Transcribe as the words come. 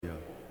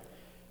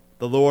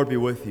The Lord be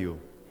with you.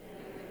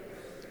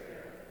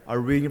 A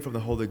reading from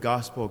the Holy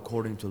Gospel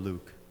according to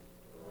Luke.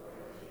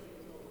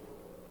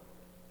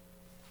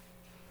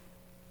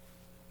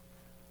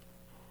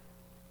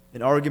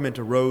 An argument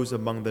arose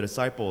among the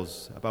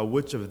disciples about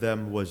which of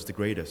them was the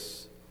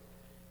greatest.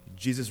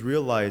 Jesus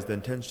realized the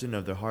intention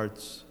of their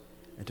hearts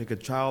and took a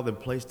child and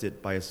placed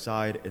it by his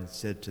side and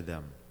said to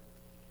them,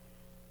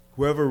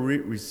 "Whoever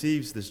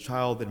receives this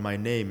child in my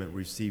name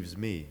receives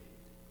me,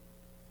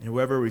 and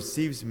whoever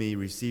receives me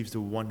receives the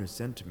one who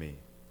sent me.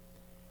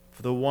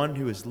 For the one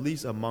who is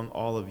least among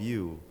all of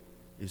you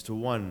is the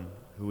one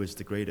who is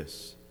the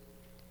greatest."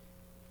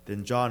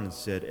 Then John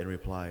said in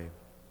reply,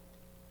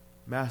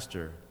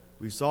 "Master,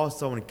 we saw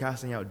someone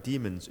casting out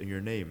demons in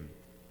your name,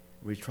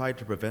 and we tried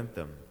to prevent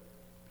them,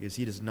 because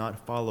he does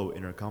not follow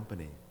in our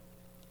company."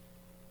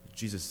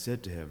 Jesus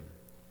said to him,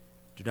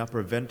 "Do not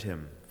prevent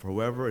him, for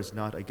whoever is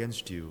not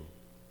against you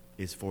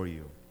is for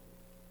you."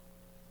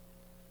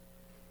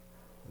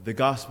 The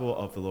Gospel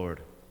of the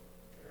Lord.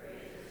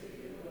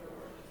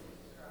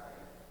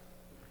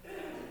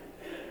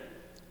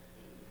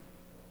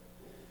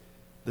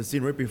 The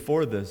scene right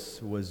before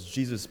this was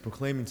Jesus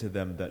proclaiming to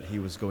them that he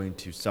was going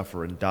to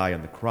suffer and die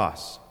on the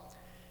cross.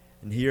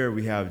 And here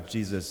we have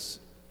Jesus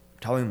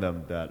telling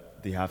them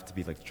that they have to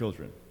be like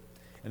children.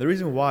 And the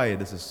reason why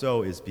this is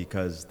so is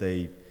because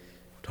they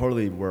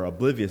totally were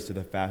oblivious to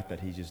the fact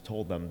that he just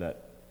told them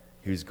that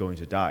he was going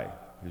to die.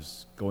 He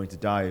was going to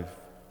die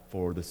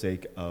for the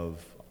sake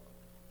of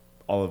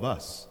all of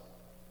us.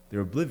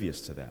 They're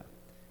oblivious to that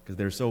because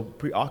they're so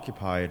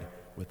preoccupied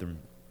with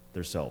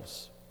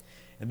themselves.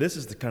 And this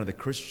is the kind of the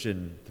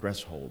Christian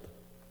threshold,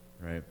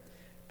 right?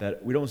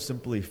 That we don't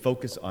simply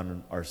focus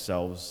on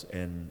ourselves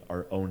and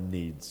our own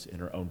needs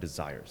and our own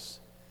desires.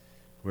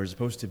 We're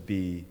supposed to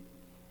be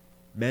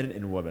men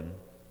and women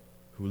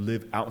who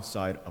live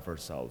outside of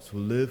ourselves, who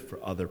live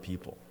for other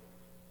people.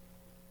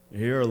 And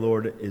here our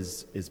Lord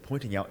is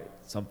pointing out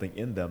something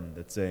in them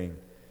that's saying,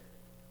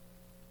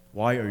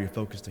 why are you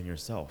focused on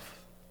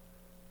yourself?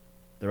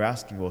 They're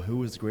asking, well,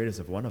 who is the greatest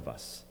of one of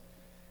us?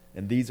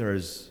 And these are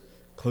his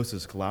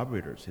closest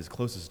collaborators, his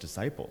closest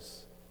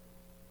disciples.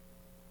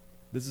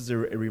 This is a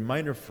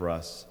reminder for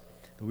us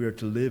that we are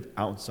to live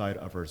outside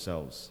of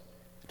ourselves,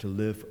 to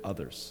live for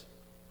others,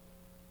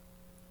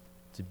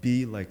 to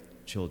be like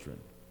children.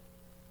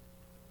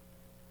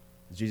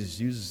 Jesus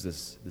uses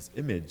this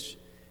image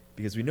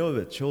because we know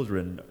that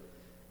children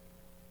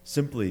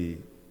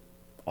simply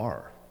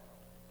are.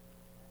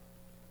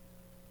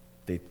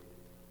 They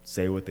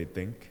say what they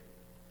think.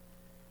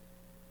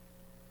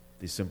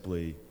 They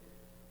simply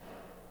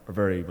are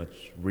very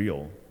much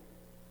real.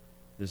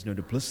 There's no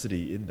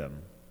duplicity in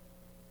them.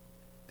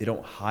 They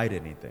don't hide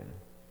anything.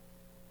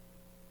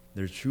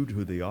 They're true to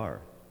who they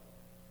are.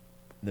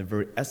 And the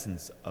very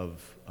essence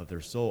of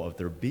their soul, of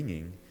their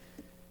being,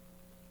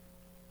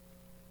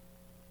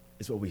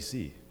 is what we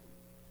see.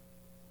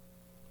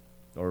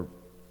 Or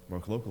more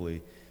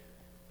colloquially,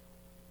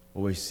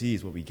 what we see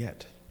is what we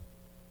get.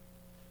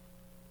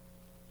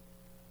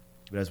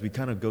 But as we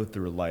kind of go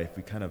through life,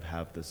 we kind of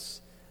have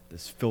this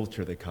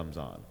filter that comes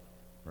on,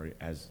 right,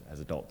 as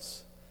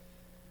adults.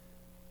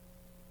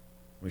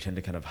 We tend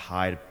to kind of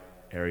hide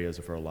areas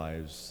of our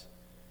lives.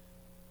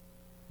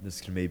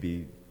 This can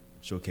maybe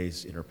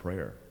showcase in our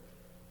prayer.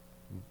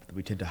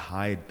 We tend to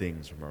hide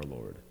things from our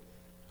Lord.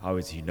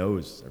 Obviously, he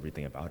knows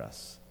everything about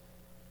us.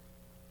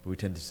 But we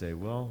tend to say,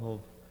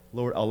 well,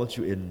 Lord, I'll let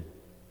you in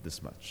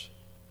this much.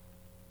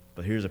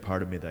 But here's a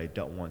part of me that I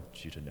don't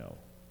want you to know.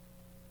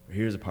 Or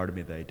here's a part of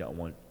me that I don't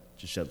want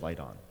to shed light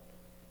on.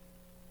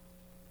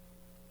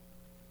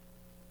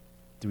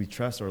 Do we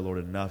trust our Lord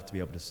enough to be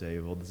able to say,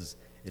 well, this is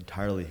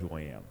entirely who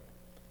I am?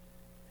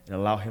 And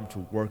allow him to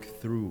work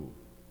through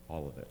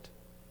all of it.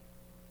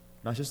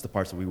 Not just the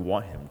parts that we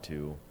want him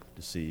to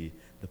see,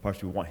 the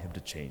parts we want him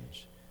to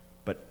change,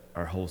 but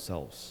our whole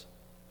selves.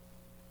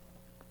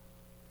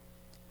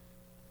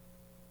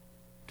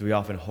 Do we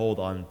often hold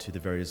on to the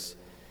various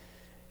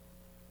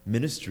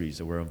ministries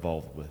that we're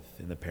involved with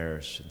in the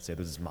parish and say,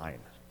 this is mine?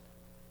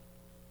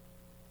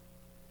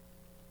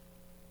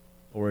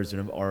 Or is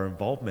our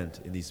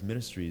involvement in these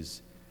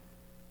ministries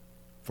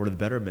for the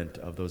betterment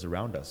of those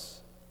around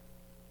us?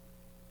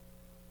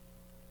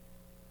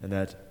 And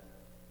that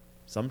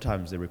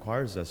sometimes it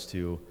requires us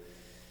to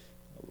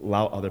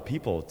allow other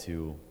people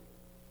to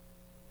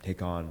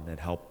take on and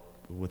help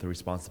with the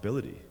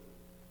responsibility.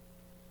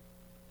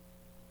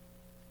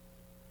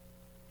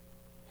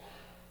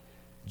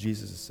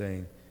 Jesus is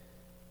saying,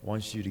 I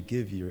want you to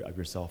give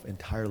yourself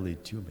entirely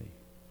to me.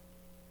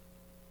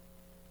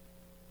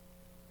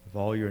 Of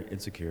all your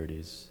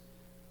insecurities,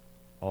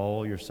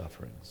 all your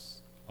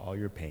sufferings, all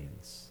your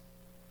pains.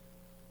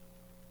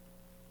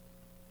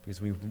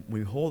 Because when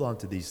we hold on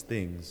to these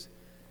things,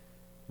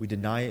 we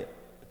deny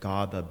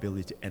God the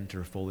ability to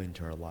enter fully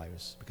into our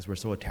lives because we're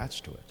so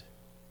attached to it.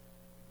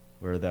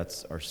 Whether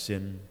that's our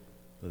sin,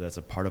 whether that's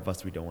a part of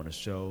us we don't want to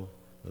show,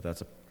 whether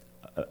that's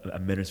a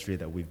ministry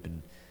that we've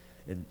been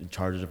in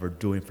charge of or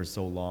doing for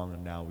so long,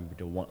 and now we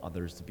don't want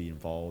others to be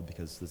involved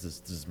because this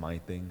is my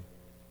thing.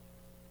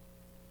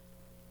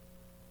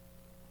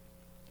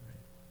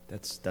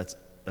 That's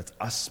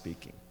us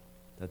speaking.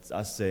 That's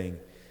us saying,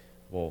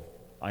 well,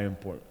 I'm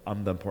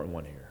the important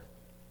one here.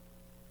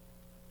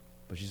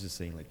 But Jesus is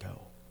saying, let go.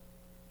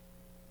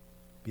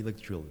 Be like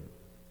children.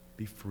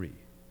 Be free.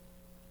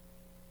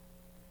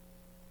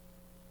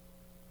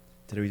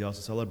 Today we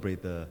also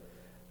celebrate the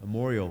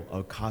memorial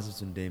of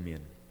Cosmas and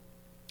Damian.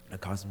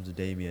 Cosmas and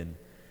Damian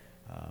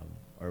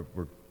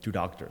were two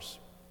doctors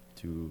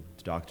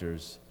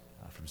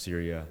from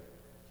Syria.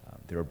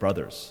 They were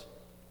brothers.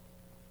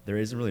 There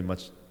isn't really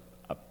much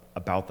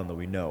about them that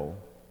we know,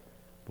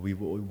 but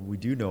what we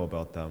do know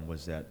about them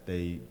was that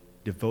they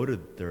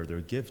devoted their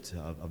gift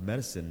of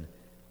medicine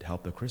to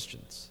help the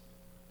Christians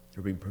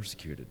who were being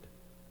persecuted,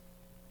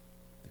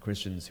 the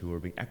Christians who were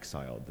being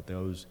exiled,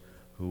 those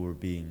who were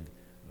being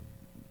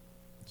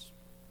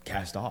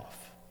cast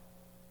off.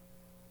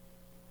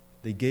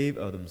 They gave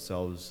of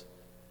themselves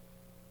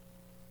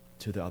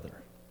to the other.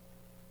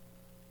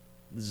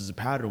 This is a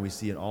pattern we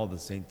see in all the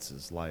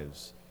saints'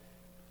 lives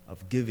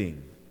of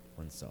giving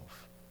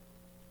oneself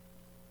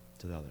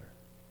to the other.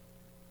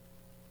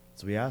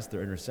 So we ask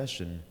their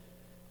intercession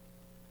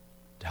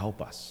to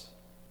help us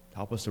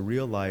to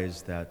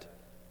realize that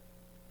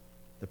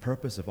the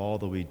purpose of all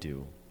that we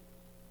do,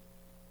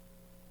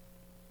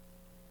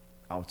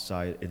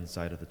 outside,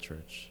 inside of the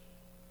church,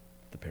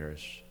 the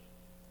parish,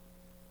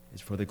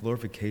 is for the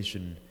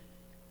glorification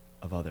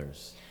of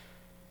others,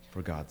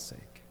 for God's sake.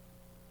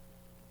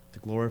 To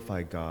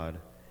glorify God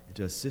and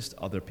to assist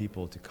other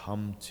people to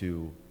come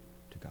to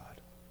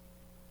God.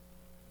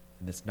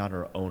 And it's not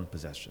our own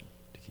possession.